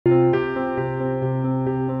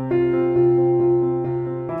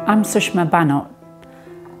I'm Sushma Bhanot,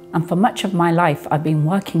 and for much of my life I've been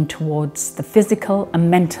working towards the physical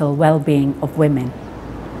and mental well-being of women.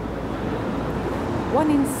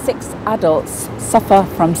 1 in 6 adults suffer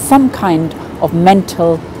from some kind of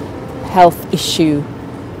mental health issue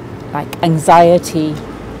like anxiety,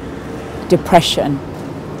 depression.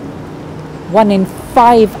 1 in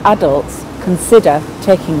 5 adults consider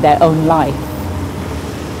taking their own life.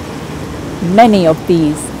 Many of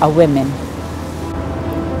these are women.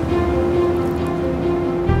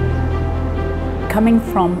 Coming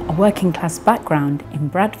from a working class background in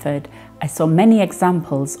Bradford, I saw many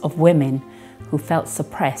examples of women who felt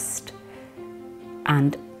suppressed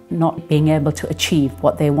and not being able to achieve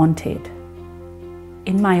what they wanted.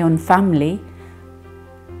 In my own family,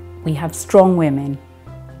 we have strong women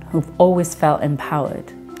who've always felt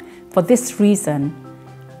empowered. For this reason,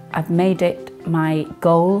 I've made it my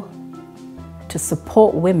goal to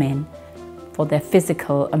support women for their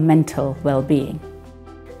physical and mental well-being,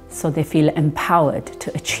 so they feel empowered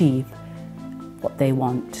to achieve what they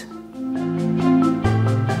want.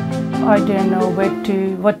 I didn't know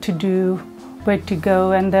what to do, where to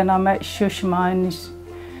go, and then I met Sushma and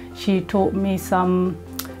she taught me some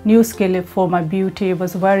new skill for my beauty. It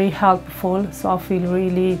was very helpful, so I feel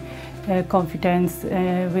really confident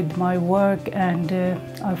with my work, and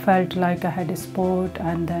I felt like I had a sport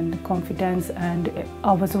and then confidence, and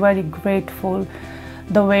I was very grateful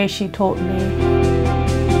the way she taught me.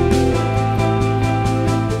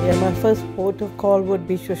 Yeah, my first port of call would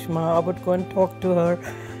be Sushma. I would go and talk to her.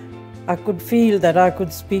 I could feel that I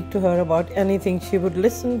could speak to her about anything. She would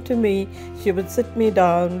listen to me. She would sit me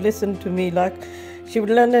down, listen to me, like she would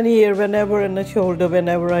lend an ear whenever and a shoulder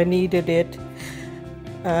whenever I needed it.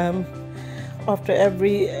 After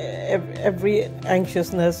every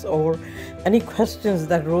anxiousness or any questions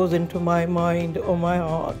that rose into my mind or my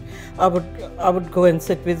heart, I would go and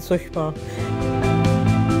sit with Sushma.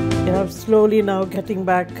 And I'm slowly now getting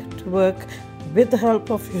back to work with the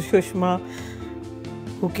help of Sushma,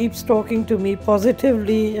 who keeps talking to me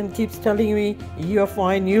positively and keeps telling me, "You're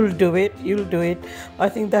fine, you'll do it, you'll do it." I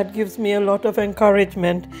think that gives me a lot of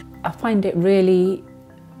encouragement. I find it really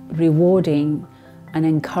rewarding and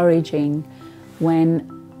encouraging when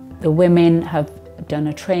the women have done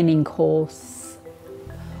a training course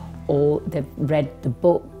or they've read the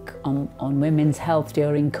book on women's health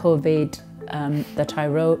during COVID that I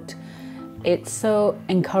wrote. It's so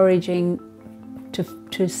encouraging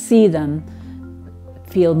to see them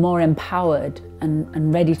feel more empowered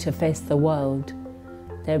and ready to face the world.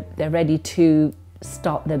 They're ready to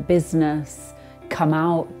start their business, come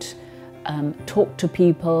out, talk to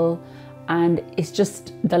people, and it's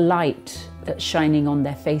just the light that's shining on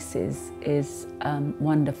their faces is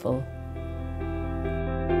wonderful.